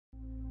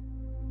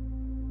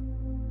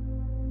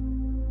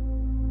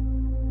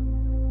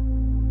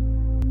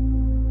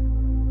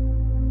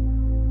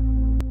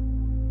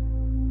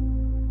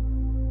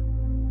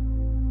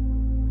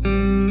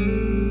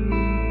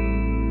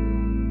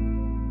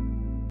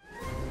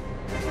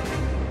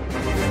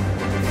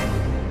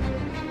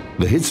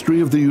The history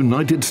of the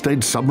United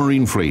States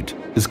submarine fleet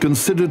is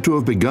considered to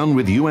have begun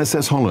with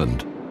USS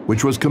Holland,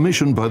 which was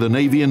commissioned by the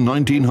Navy in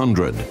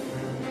 1900.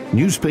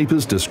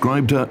 Newspapers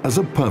described her as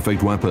a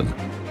perfect weapon,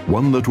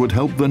 one that would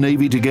help the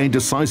Navy to gain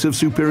decisive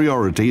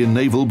superiority in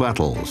naval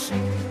battles.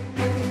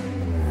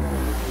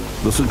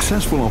 The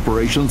successful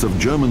operations of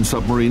German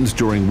submarines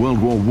during World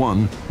War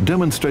I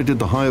demonstrated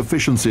the high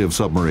efficiency of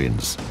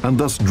submarines and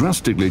thus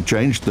drastically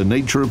changed the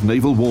nature of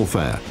naval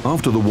warfare.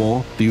 After the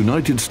war, the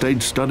United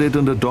States studied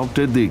and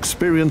adopted the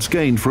experience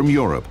gained from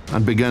Europe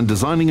and began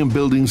designing and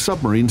building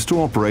submarines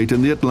to operate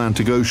in the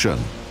Atlantic Ocean.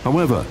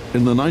 However,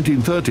 in the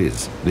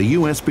 1930s, the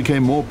US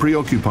became more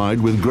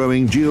preoccupied with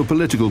growing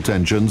geopolitical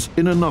tensions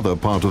in another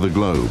part of the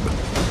globe.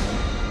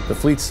 The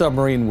fleet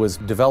submarine was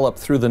developed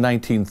through the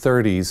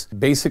 1930s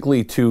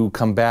basically to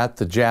combat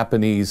the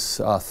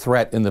Japanese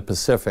threat in the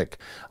Pacific.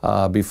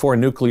 Before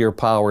nuclear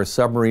power,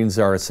 submarines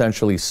are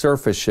essentially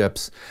surface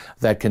ships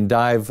that can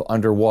dive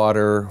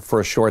underwater for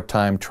a short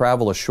time,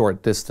 travel a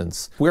short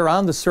distance. We're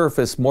on the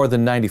surface more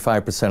than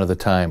 95% of the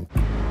time.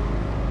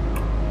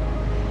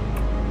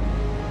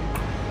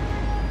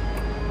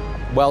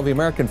 Well, the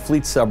American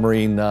fleet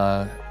submarine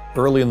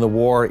early in the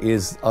war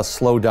is a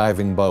slow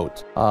diving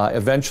boat.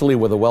 Eventually,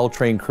 with a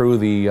well-trained crew,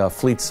 the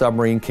fleet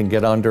submarine can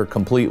get under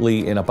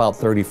completely in about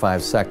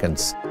 35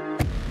 seconds.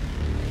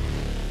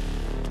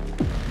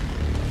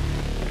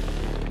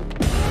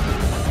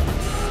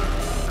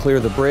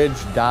 Clear the bridge,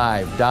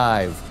 dive,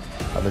 dive.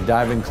 The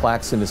diving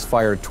klaxon is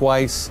fired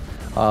twice.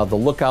 The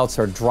lookouts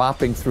are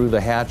dropping through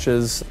the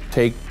hatches,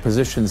 take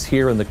positions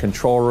here in the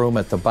control room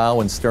at the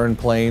bow and stern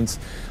planes.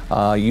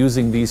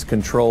 Using these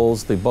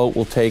controls, the boat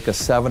will take a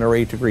 7 or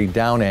 8 degree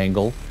down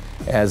angle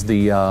as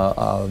the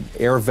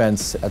air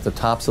vents at the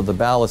tops of the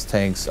ballast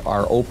tanks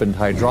are opened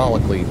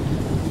hydraulically.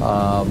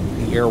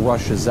 The air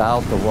rushes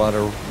out, the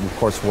rudder, of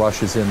course,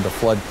 rushes in the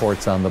flood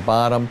ports on the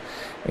bottom,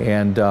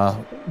 and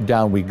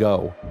down we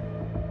go.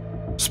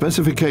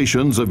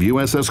 Specifications of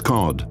USS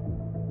COD.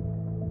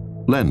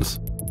 Length,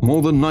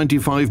 more than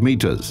 95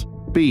 meters.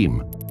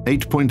 Beam,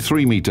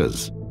 8.3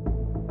 meters.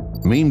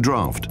 Mean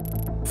draft,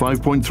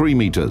 5.3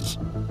 meters.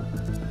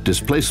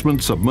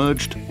 Displacement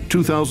submerged,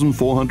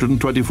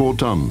 2,424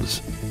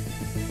 tons.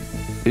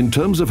 In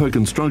terms of her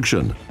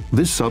construction,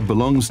 this sub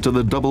belongs to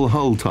the double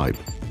hull type,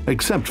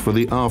 except for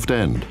the aft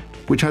end,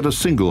 which had a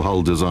single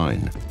hull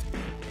design.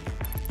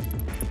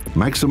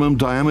 Maximum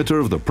diameter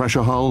of the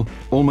pressure hull,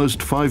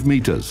 almost 5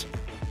 meters.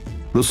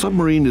 The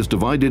submarine is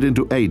divided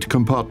into 8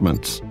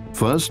 compartments.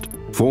 First,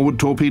 forward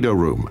torpedo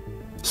room.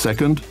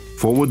 Second,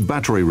 forward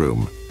battery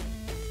room.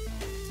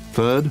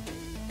 Third,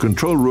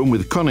 control room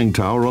with conning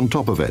tower on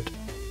top of it.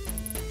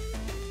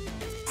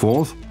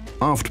 Fourth,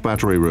 aft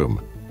battery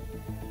room.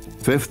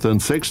 Fifth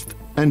and sixth,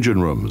 engine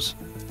rooms.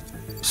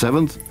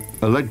 Seventh,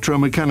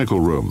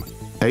 electromechanical room.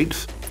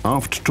 Eighth,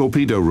 aft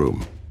torpedo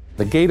room.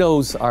 The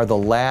Gatos are the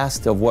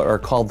last of what are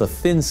called the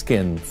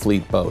thin-skin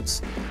fleet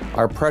boats.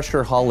 Our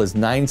pressure hull is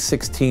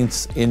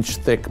 9/16 inch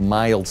thick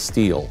mild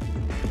steel.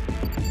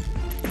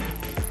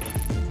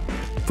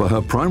 For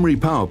her primary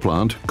power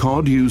plant,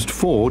 COD used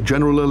 4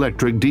 General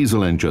Electric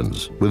diesel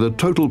engines with a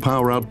total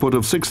power output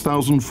of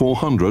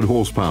 6,400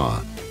 horsepower.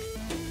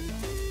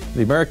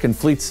 The American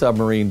fleet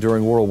submarine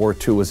during World War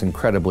II was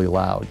incredibly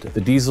loud.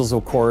 The diesels,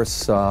 of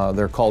course,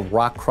 they're called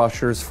rock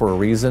crushers for a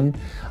reason.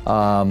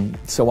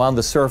 So on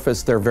the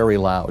surface, they're very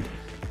loud.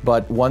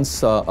 But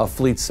once a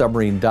fleet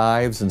submarine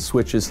dives and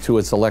switches to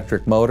its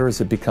electric motors,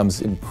 it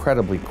becomes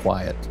incredibly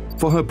quiet.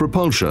 For her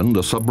propulsion,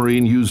 the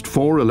submarine used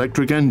 4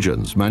 electric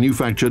engines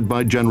manufactured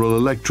by General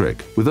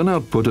Electric with an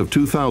output of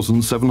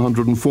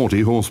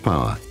 2,740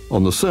 horsepower.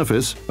 On the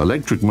surface,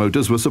 electric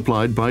motors were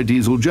supplied by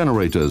diesel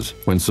generators.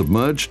 When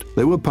submerged,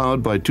 they were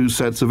powered by 2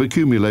 sets of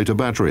accumulator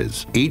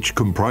batteries, each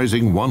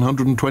comprising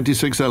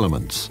 126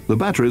 elements. The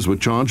batteries were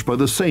charged by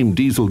the same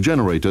diesel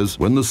generators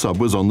when the sub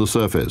was on the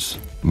surface.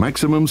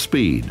 Maximum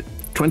speed,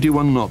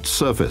 21 knots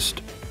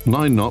surfaced,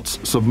 9 knots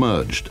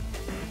submerged.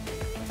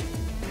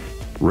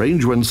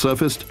 Range when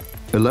surfaced,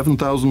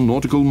 11,000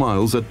 nautical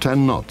miles at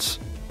 10 knots.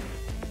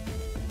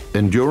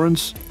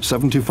 Endurance,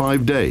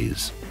 75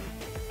 days.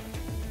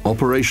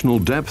 Operational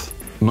depth,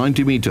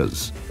 90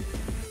 meters.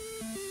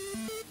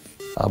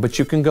 But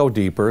you can go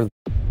deeper.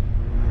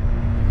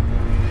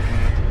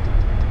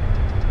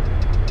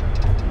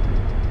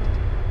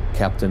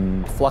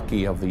 Captain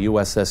Flucky of the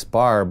USS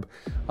Barb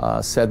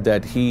said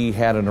that he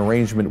had an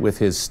arrangement with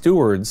his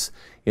stewards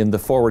in the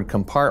forward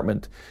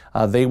compartment.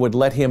 They would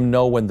let him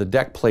know when the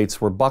deck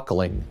plates were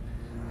buckling.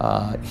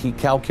 He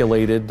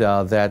calculated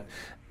that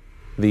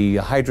the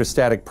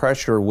hydrostatic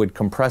pressure would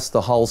compress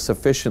the hull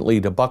sufficiently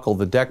to buckle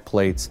the deck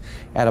plates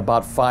at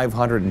about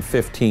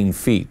 515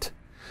 feet.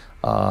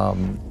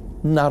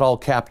 Not all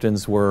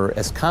captains were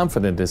as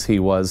confident as he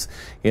was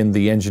in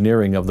the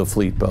engineering of the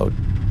fleet boat.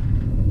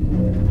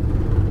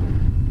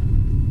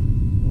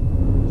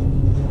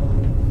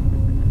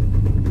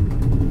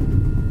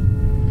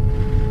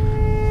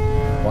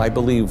 I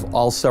believe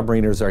all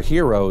submariners are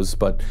heroes,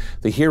 but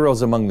the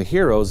heroes among the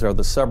heroes are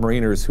the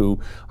submariners who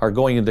are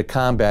going into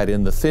combat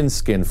in the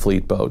thin-skin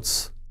fleet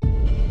boats.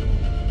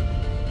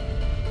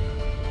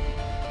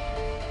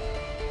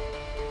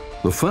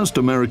 The first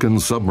American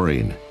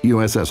submarine,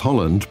 USS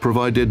Holland,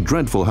 provided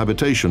dreadful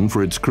habitation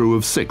for its crew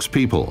of 6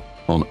 people.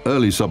 On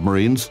early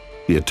submarines,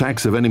 the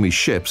attacks of enemy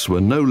ships were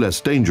no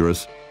less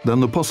dangerous than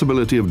the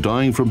possibility of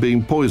dying from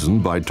being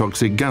poisoned by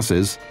toxic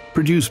gases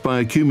produced by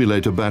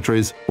accumulator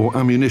batteries or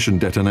ammunition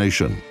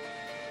detonation.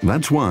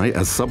 That's why,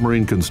 as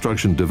submarine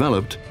construction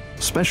developed,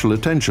 special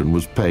attention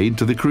was paid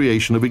to the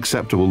creation of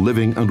acceptable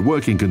living and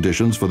working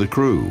conditions for the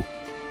crew.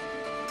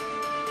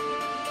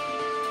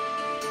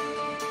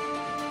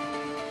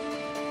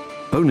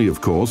 Only,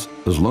 of course,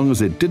 as long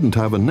as it didn't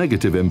have a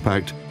negative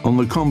impact on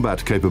the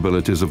combat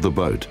capabilities of the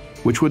boat,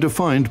 which were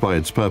defined by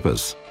its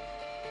purpose.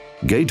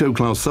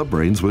 Gato-class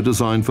submarines were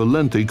designed for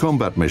lengthy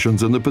combat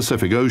missions in the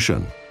Pacific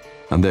Ocean,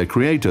 and their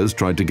creators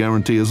tried to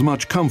guarantee as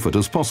much comfort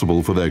as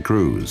possible for their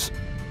crews.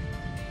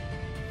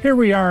 Here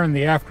we are in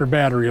the after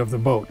battery of the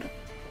boat.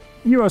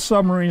 U.S.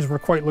 submarines were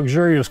quite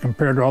luxurious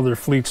compared to other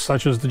fleets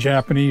such as the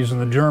Japanese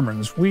and the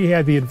Germans. We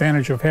had the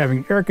advantage of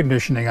having air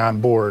conditioning on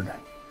board.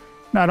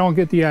 Now, don't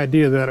get the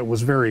idea that it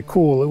was very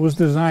cool. It was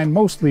designed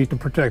mostly to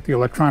protect the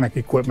electronic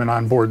equipment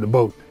on board the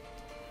boat.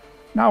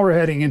 Now we're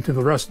heading into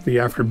the rest of the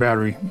after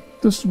battery.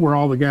 This is where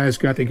all the guys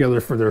got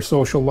together for their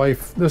social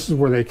life. This is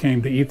where they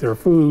came to eat their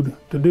food,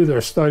 to do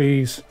their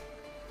studies,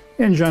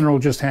 in general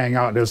just hang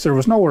out, as there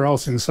was nowhere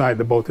else inside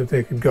the boat that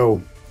they could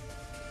go.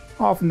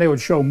 Often they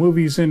would show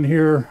movies in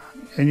here,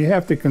 and you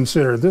have to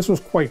consider this was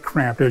quite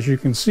cramped. As you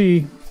can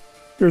see,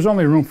 there's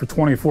only room for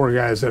 24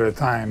 guys at a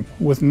time.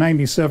 With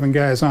 97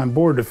 guys on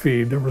board to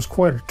feed, there was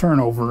quite a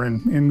turnover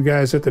in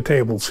guys at the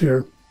tables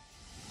here.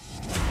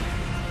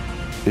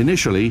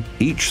 Initially,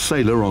 each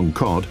sailor on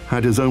COD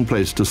had his own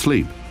place to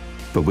sleep,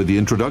 but with the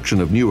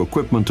introduction of new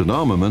equipment and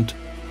armament,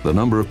 the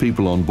number of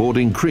people on board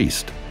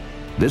increased.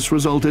 This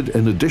resulted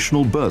in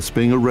additional berths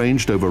being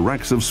arranged over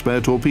racks of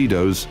spare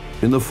torpedoes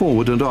in the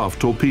forward and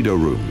aft torpedo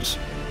rooms.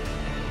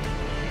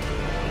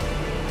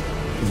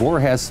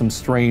 War has some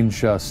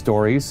strange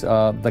stories.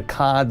 The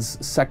COD's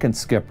second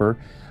skipper,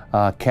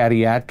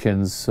 Caddy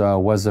Atkins,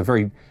 was a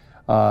very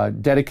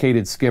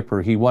dedicated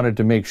skipper. He wanted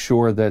to make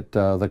sure that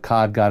the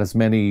COD got as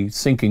many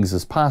sinkings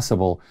as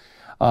possible.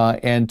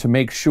 And to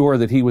make sure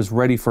that he was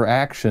ready for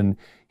action,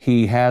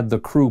 he had the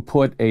crew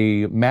put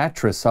a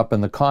mattress up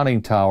in the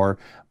conning tower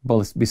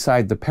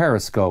beside the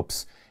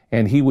periscopes.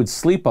 And he would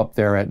sleep up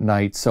there at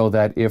night so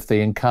that if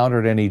they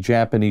encountered any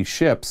Japanese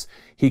ships,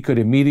 he could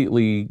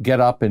immediately get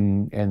up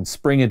and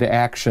spring into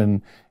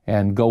action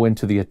and go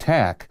into the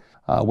attack.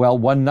 Well,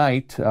 one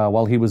night,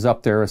 while he was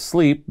up there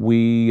asleep,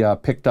 we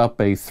picked up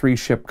a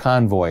 3-ship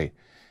convoy,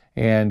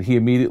 and he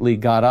immediately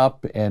got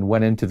up and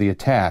went into the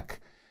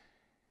attack.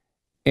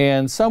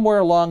 And somewhere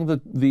along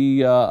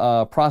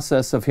the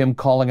process of him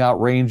calling out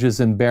ranges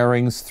and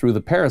bearings through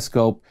the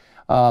periscope,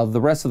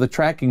 the rest of the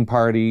tracking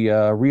party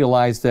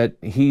realized that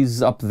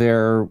he's up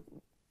there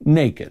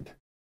naked.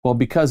 Well,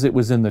 because it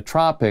was in the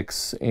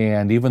tropics,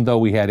 and even though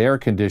we had air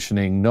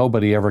conditioning,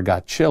 nobody ever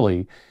got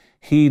chilly,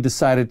 he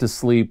decided to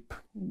sleep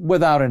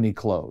without any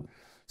clothes.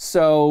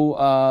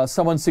 So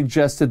someone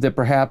suggested that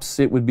perhaps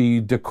it would be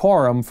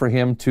decorum for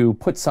him to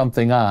put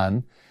something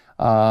on,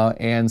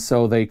 and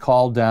so they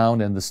called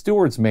down, and the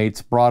steward's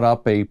mates brought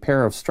up a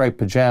pair of striped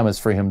pajamas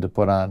for him to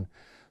put on.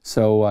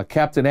 So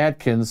Captain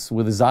Atkins,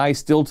 with his eye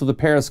still to the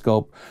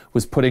periscope,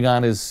 was putting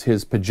on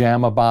his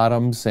pajama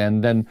bottoms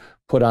and then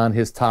put on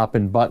his top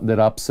and buttoned it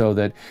up so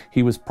that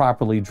he was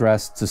properly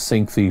dressed to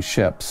sink these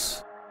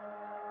ships.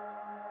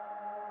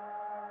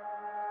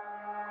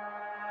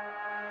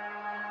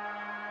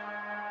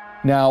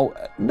 Now,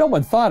 no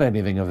one thought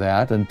anything of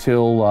that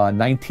until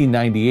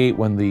 1998,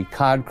 when the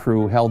COD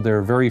crew held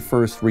their very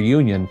first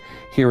reunion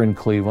here in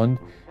Cleveland.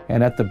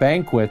 And at the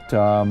banquet,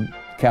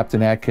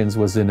 Captain Atkins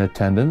was in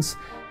attendance,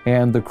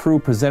 and the crew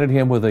presented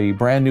him with a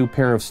brand new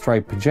pair of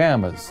striped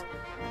pajamas.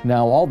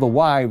 Now, all the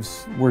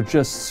wives were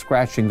just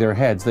scratching their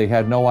heads. They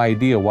had no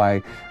idea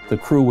why the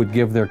crew would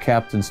give their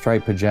captain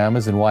striped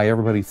pajamas and why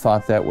everybody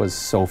thought that was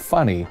so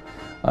funny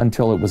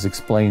until it was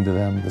explained to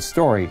them, the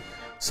story.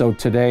 So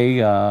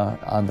today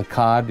on the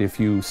COD, if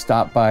you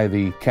stop by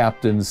the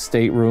captain's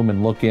stateroom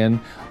and look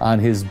in, on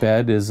his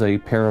bed is a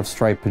pair of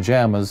striped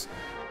pajamas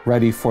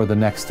ready for the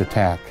next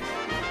attack.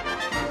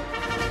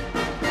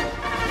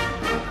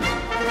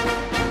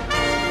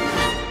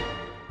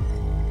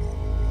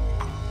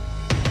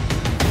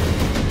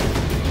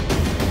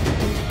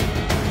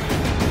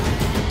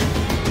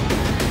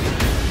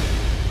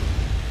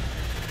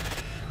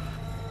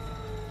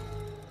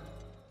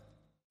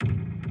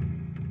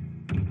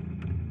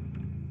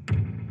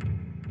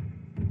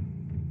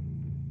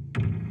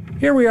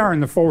 Here we are in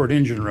the forward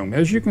engine room.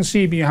 As you can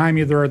see behind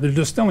me, there are the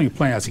distilling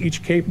plants,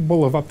 each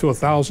capable of up to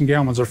 1,000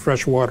 gallons of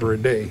fresh water a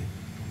day.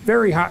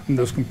 Very hot in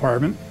this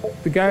compartment.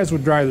 The guys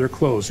would dry their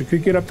clothes. It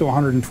could get up to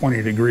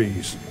 120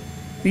 degrees.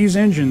 These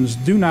engines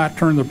do not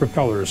turn the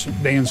propellers.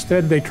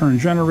 Instead turn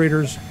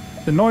generators.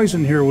 The noise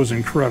in here was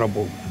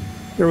incredible.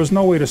 There was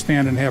no way to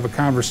stand and have a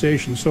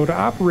conversation, so to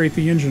operate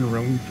the engine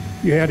room,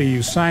 you had to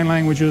use sign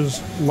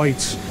languages,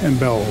 lights, and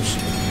bells.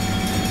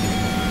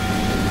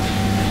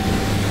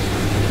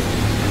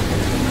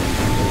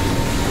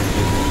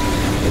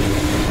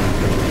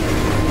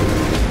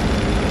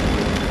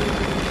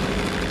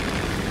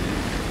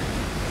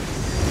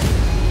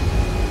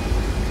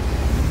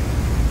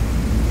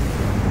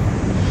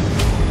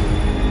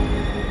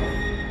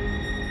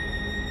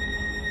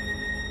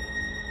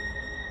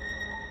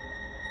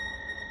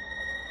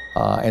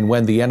 And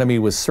when the enemy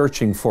was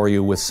searching for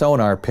you with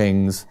sonar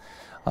pings,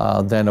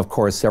 then of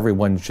course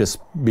everyone just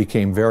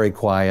became very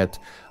quiet.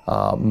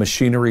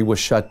 Machinery was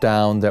shut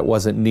down that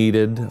wasn't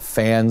needed.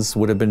 Fans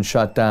would have been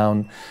shut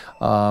down.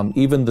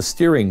 Even the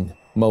steering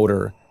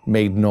motor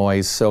made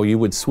noise, so you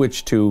would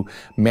switch to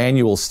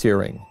manual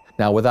steering.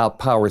 Now, without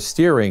power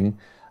steering,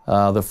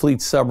 the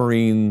fleet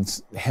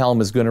submarine's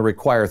helm is going to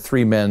require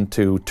 3 men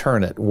to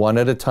turn it, one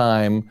at a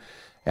time.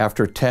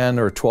 After 10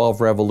 or 12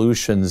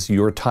 revolutions,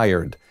 you're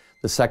tired.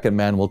 The second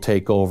man will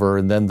take over,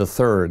 and then the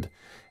third.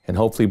 And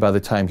hopefully by the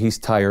time he's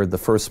tired, the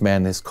first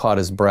man has caught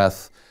his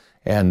breath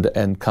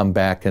and come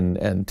back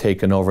and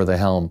taken over the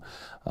helm.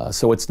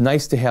 So it's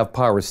nice to have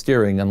power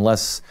steering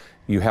unless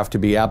you have to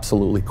be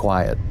absolutely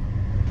quiet.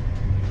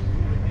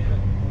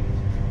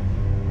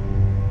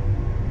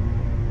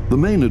 The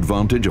main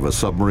advantage of a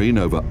submarine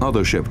over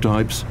other ship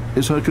types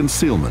is her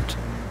concealment.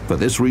 For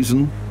this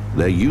reason,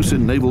 their use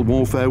in naval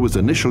warfare was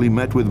initially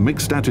met with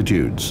mixed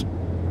attitudes.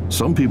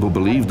 Some people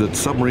believed that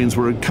submarines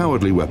were a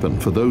cowardly weapon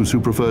for those who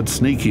preferred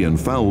sneaky and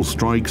foul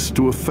strikes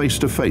to a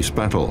face-to-face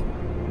battle.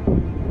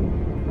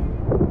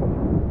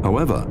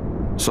 However,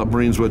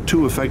 submarines were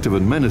too effective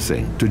and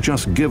menacing to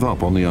just give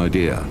up on the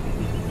idea.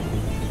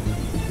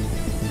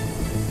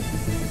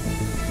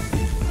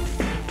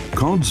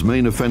 COD's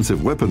main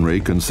offensive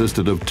weaponry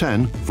consisted of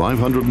 10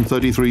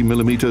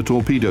 533mm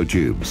torpedo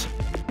tubes.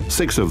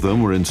 6 of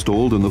them were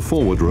installed in the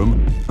forward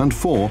room and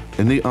 4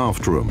 in the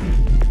aft room.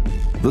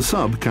 The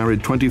sub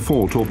carried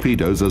 24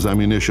 torpedoes as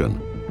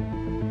ammunition.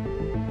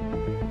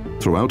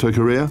 Throughout her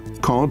career,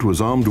 COD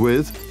was armed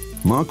with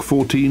Mark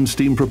 14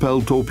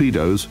 steam-propelled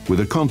torpedoes with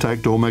a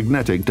contact or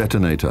magnetic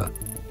detonator,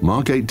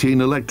 Mark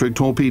 18 electric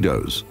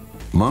torpedoes,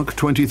 Mark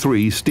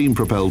 23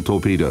 steam-propelled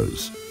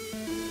torpedoes.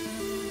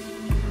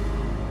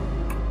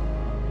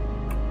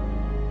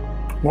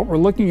 What we're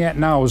looking at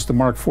now is the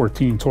Mark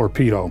 14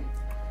 torpedo.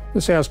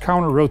 This has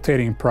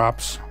counter-rotating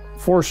props,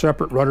 4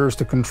 separate rudders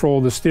to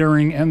control the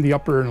steering and the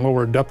upper and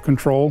lower depth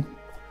control.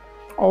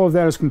 All of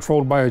that is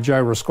controlled by a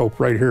gyroscope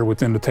right here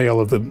within the tail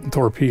of the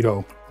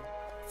torpedo.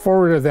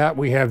 Forward of that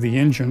we have the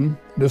engine.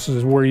 This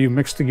is where you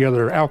mix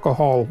together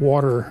alcohol,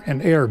 water,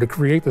 and air to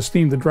create the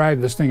steam to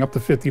drive this thing up to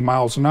 50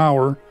 miles an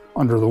hour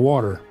under the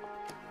water.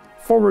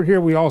 Forward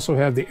here we also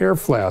have the air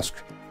flask.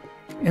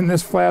 In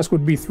this flask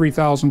would be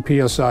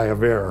 3,000 psi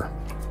of air.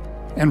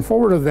 And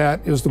forward of that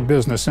is the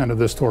business end of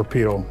this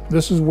torpedo.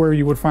 This is where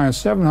you would find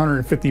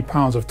 750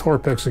 pounds of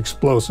Torpex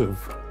explosive.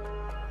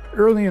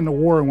 Early in the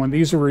war, when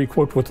these were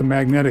equipped with the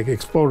magnetic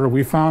exploder,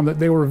 we found that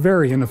they were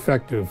very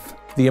ineffective.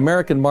 The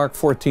American Mark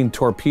 14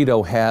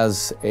 torpedo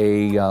has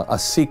a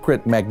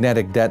secret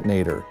magnetic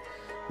detonator,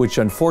 which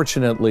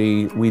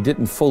unfortunately we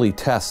didn't fully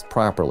test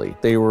properly.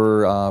 They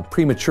were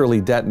prematurely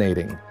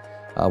detonating.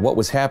 What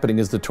was happening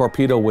is the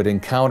torpedo would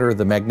encounter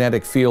the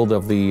magnetic field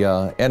of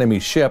the enemy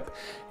ship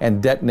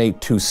and detonate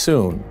too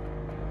soon.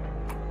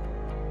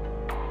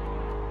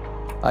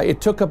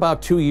 It took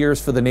about 2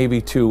 years for the Navy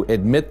to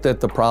admit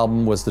that the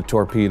problem was the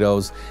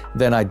torpedoes,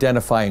 then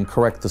identify and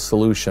correct the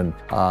solution,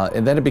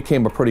 and then it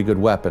became a pretty good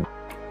weapon.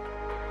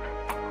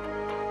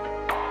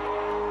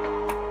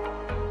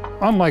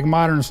 Unlike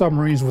modern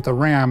submarines with a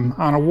ram,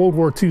 on a World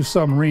War II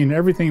submarine,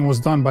 everything was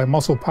done by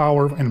muscle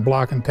power and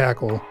block and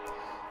tackle.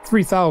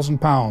 3,000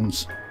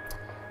 pounds.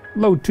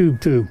 Load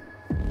tube 2.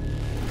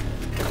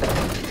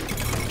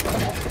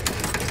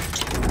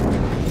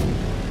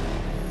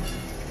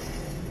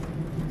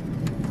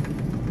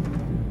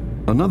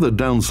 Another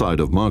downside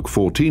of Mark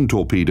 14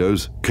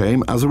 torpedoes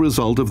came as a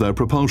result of their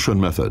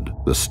propulsion method.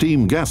 The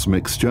steam-gas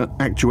mixture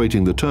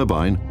actuating the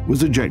turbine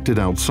was ejected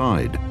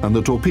outside, and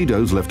the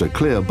torpedoes left a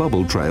clear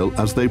bubble trail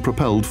as they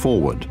propelled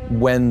forward.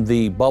 When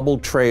the bubble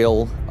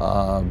trail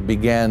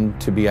began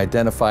to be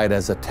identified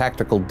as a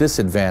tactical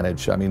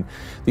disadvantage, I mean,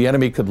 the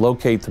enemy could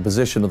locate the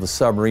position of the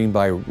submarine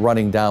by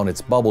running down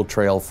its bubble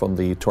trail from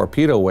the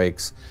torpedo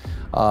wakes,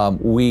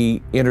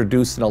 we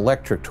introduced an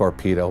electric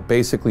torpedo,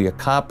 basically a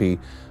copy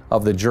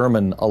of the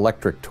German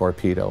electric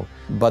torpedo.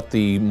 But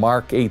the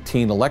Mark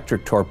 18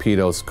 electric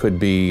torpedoes could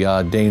be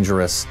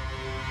dangerous.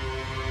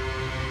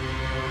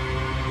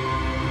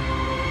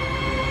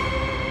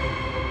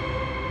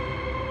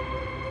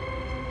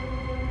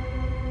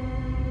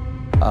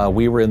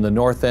 We were in the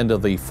north end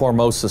of the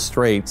Formosa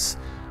Straits.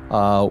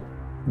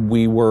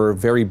 We were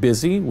very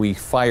busy. We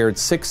fired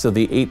 6 of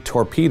the 8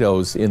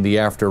 torpedoes in the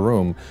after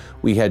room.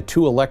 We had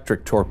 2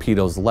 electric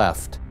torpedoes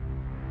left.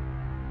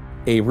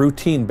 A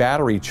routine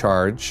battery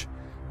charge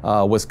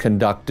was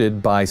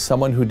conducted by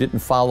someone who didn't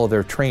follow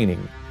their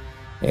training.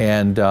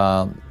 And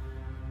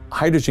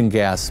hydrogen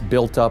gas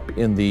built up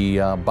in the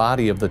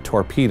body of the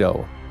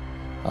torpedo.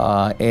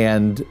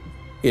 And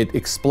it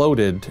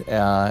exploded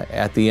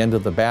at the end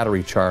of the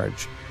battery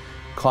charge,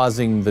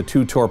 causing the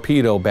 2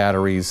 torpedo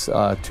batteries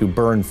to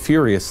burn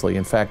furiously.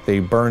 In fact, they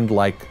burned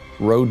like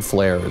road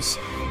flares.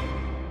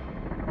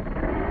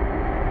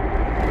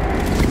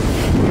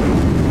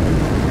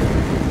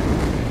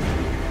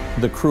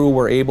 The crew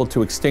were able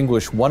to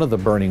extinguish one of the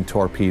burning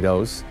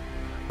torpedoes,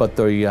 but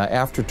the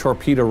after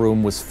torpedo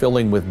room was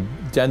filling with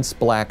dense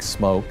black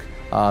smoke.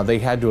 They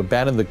had to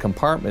abandon the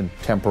compartment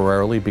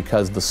temporarily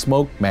because the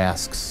smoke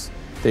masks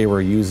they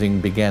were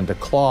using began to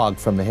clog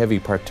from the heavy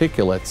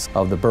particulates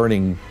of the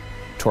burning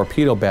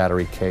torpedo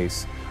battery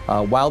case.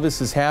 While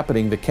this is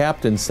happening, the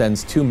captain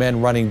sends 2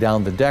 men running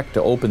down the deck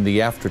to open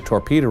the after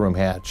torpedo room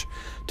hatch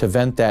to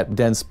vent that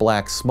dense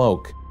black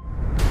smoke.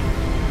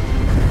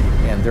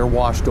 And they're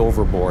washed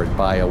overboard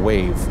by a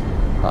wave.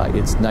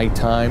 It's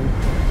nighttime.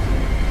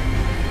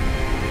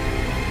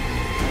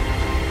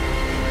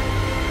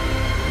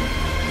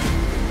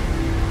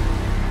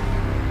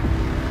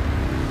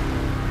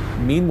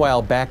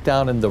 Meanwhile, back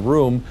down in the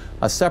room,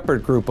 a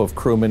separate group of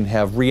crewmen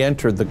have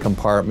re-entered the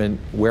compartment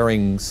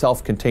wearing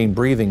self-contained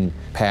breathing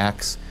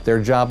packs.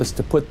 Their job is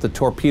to put the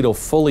torpedo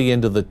fully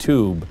into the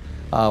tube.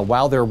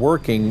 While they're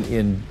working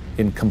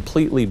in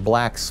completely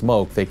black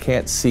smoke, they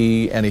can't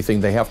see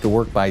anything, they have to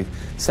work by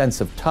sense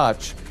of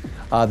touch.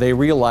 They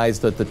realize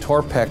that the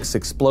Torpex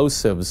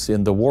explosives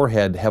in the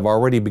warhead have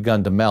already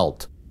begun to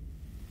melt.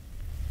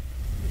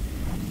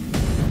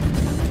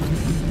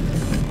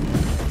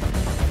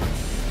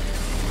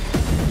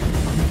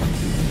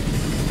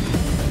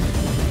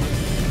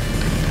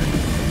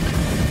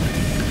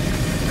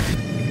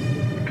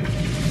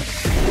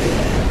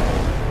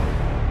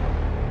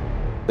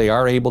 They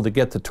are able to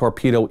get the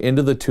torpedo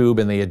into the tube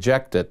and they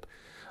eject it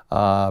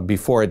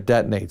before it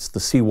detonates. The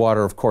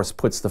seawater, of course,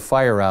 puts the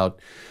fire out,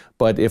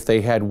 but if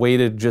they had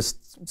waited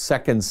just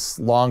seconds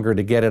longer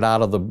to get it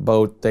out of the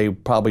boat, they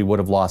probably would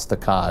have lost the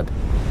COD.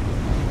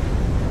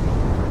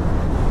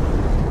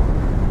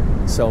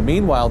 So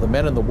meanwhile, the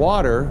men in the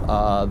water,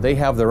 they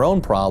have their own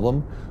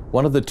problem.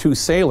 One of the 2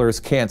 sailors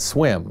can't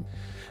swim.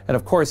 And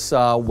of course,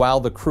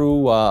 while the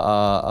crew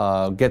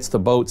gets the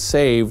boat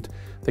saved,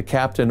 the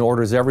captain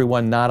orders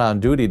everyone not on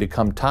duty to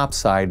come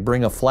topside,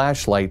 bring a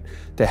flashlight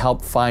to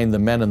help find the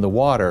men in the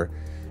water.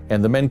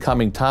 And the men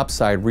coming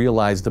topside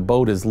realize the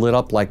boat is lit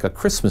up like a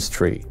Christmas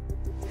tree.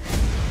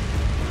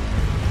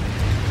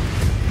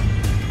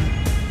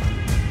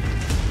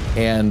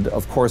 And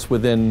of course,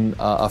 within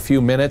a few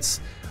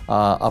minutes,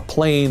 a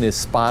plane is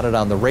spotted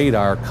on the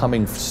radar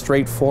coming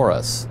straight for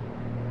us.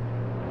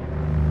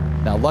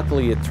 Now,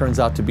 luckily, it turns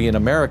out to be an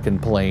American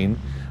plane,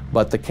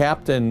 but the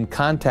captain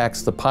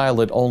contacts the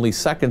pilot only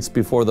seconds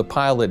before the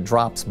pilot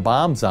drops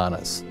bombs on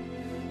us.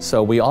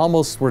 So we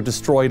almost were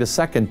destroyed a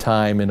second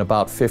time in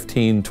about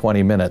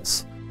 15-20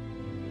 minutes.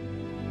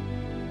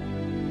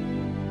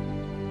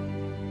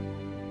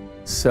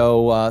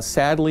 So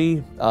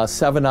sadly,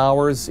 7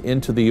 hours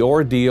into the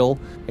ordeal,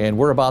 and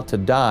we're about to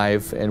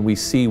dive, and we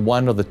see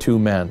one of the 2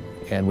 men,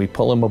 and we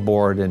pull him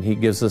aboard, and he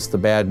gives us the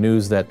bad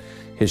news that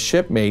his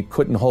shipmate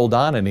couldn't hold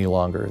on any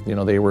longer. You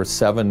know, they were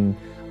 7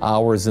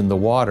 hours in the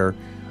water,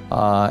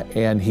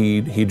 and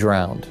he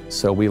drowned.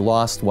 So we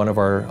lost one of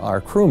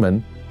our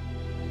crewmen.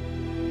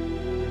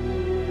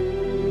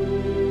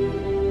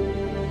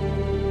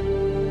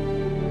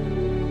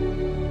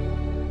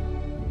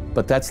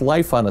 But that's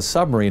life on a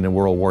submarine in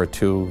World War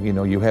II. You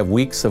know, you have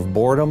weeks of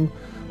boredom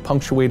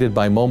punctuated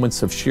by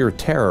moments of sheer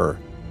terror.